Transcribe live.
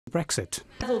Brexit.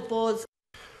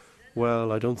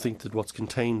 Well, I don't think that what's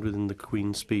contained within the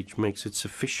Queen's speech makes it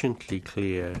sufficiently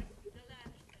clear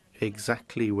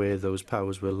exactly where those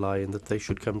powers will lie and that they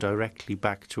should come directly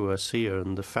back to us here.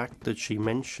 And the fact that she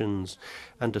mentions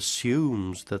and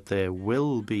assumes that there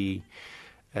will be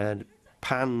a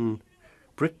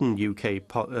pan-Britain UK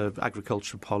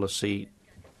agriculture policy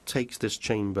takes this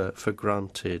chamber for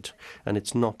granted, and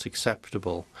it's not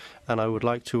acceptable. And I would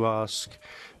like to ask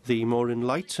the more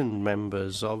enlightened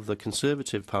members of the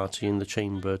Conservative Party in the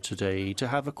chamber today to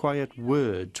have a quiet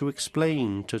word to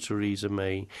explain to Theresa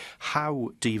May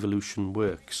how devolution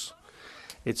works.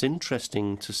 It's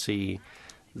interesting to see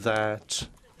that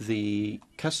the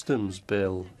customs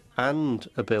bill and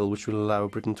a bill which will allow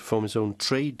Britain to form its own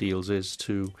trade deals is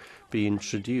to be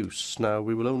introduced. Now,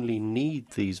 we will only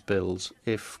need these bills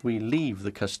if we leave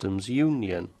the customs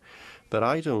union. But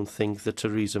I don't think that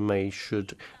Theresa May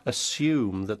should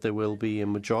assume that there will be a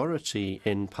majority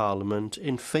in Parliament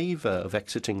in favour of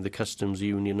exiting the customs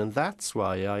union, and that's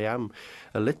why I am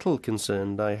a little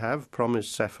concerned. I have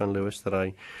promised Steffan Lewis that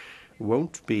I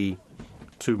won't be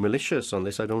too malicious on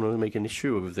this. I don't want to make an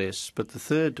issue of this. But the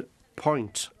third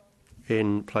point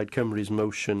in Plaid Cymru's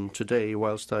motion today,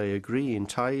 whilst I agree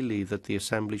entirely that the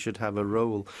Assembly should have a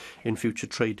role in future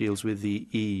trade deals with the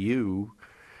EU,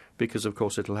 because of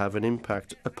course it'll have an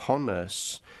impact upon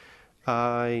us,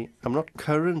 I am not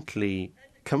currently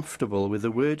comfortable with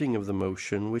the wording of the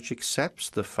motion, which accepts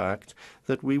the fact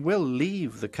that we will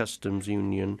leave the customs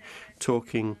union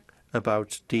talking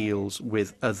about deals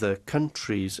with other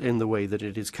countries in the way that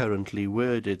it is currently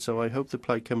worded. So I hope that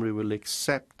Plaid Cymru will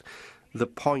accept the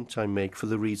point I make for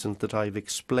the reasons that I've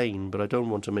explained, but I don't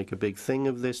want to make a big thing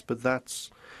of this, but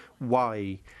that's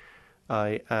why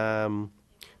I am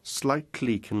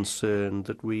slightly concerned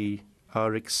that we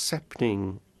are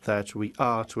accepting that we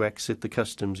are to exit the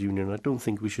customs union. I don't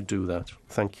think we should do that.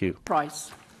 Thank you.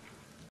 Price.